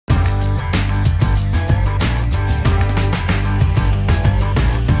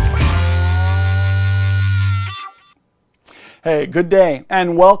Hey, good day,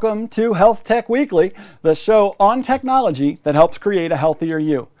 and welcome to Health Tech Weekly, the show on technology that helps create a healthier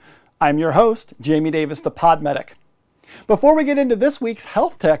you. I'm your host, Jamie Davis, the Podmedic. Before we get into this week's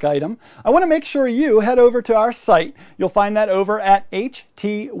health tech item, I want to make sure you head over to our site. You'll find that over at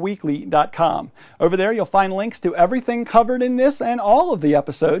htweekly.com. Over there, you'll find links to everything covered in this and all of the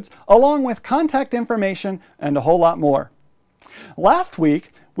episodes, along with contact information and a whole lot more. Last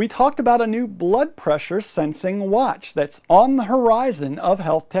week, we talked about a new blood pressure sensing watch that's on the horizon of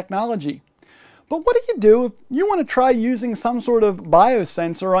health technology. But what do you do if you want to try using some sort of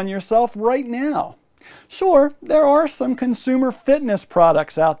biosensor on yourself right now? Sure, there are some consumer fitness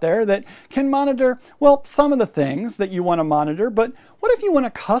products out there that can monitor, well, some of the things that you want to monitor, but what if you want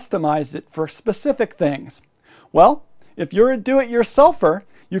to customize it for specific things? Well, if you're a do-it-yourselfer,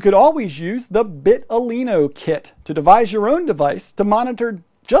 you could always use the Bitalino kit to devise your own device to monitor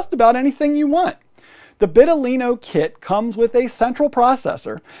just about anything you want. The Bitalino kit comes with a central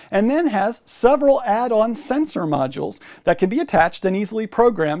processor and then has several add-on sensor modules that can be attached and easily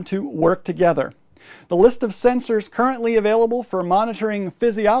programmed to work together. The list of sensors currently available for monitoring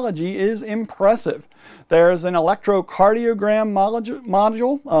physiology is impressive. There's an electrocardiogram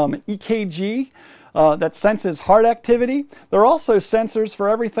module, an EKG, that senses heart activity. There are also sensors for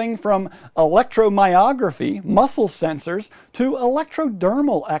everything from electromyography, muscle sensors, to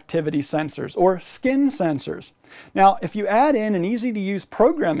electrodermal activity sensors, or skin sensors. Now, if you add in an easy-to-use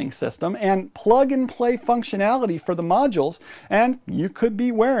programming system and plug-and-play functionality for the modules, and you could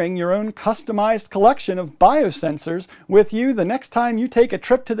be wearing your own customized collection of biosensors with you the next time you take a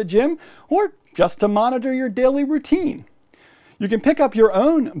trip to the gym or just to monitor your daily routine. You can pick up your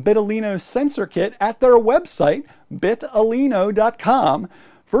own Bitalino sensor kit at their website, bitalino.com,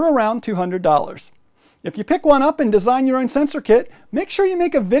 for around $200. If you pick one up and design your own sensor kit, make sure you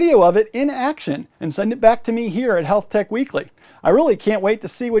make a video of it in action and send it back to me here at Health Tech Weekly. I really can't wait to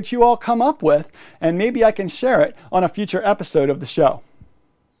see what you all come up with, and maybe I can share it on a future episode of the show.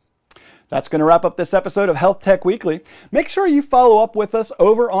 That's going to wrap up this episode of Health Tech Weekly. Make sure you follow up with us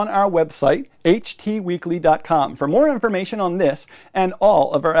over on our website, htweekly.com, for more information on this and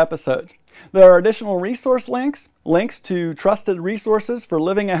all of our episodes. There are additional resource links, links to trusted resources for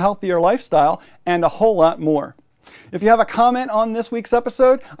living a healthier lifestyle, and a whole lot more. If you have a comment on this week's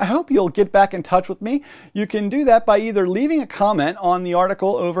episode, I hope you'll get back in touch with me. You can do that by either leaving a comment on the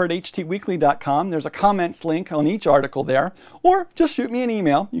article over at htweekly.com. There's a comments link on each article there. Or just shoot me an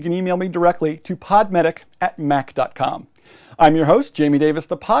email. You can email me directly to podmedic@mac.com. I'm your host, Jamie Davis,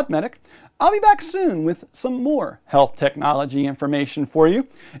 the Podmedic. I'll be back soon with some more health technology information for you.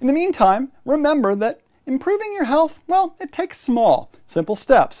 In the meantime, remember that improving your health, well, it takes small, simple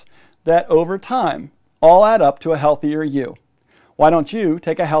steps that over time all add up to a healthier you. Why don't you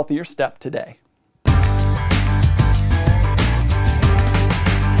take a healthier step today?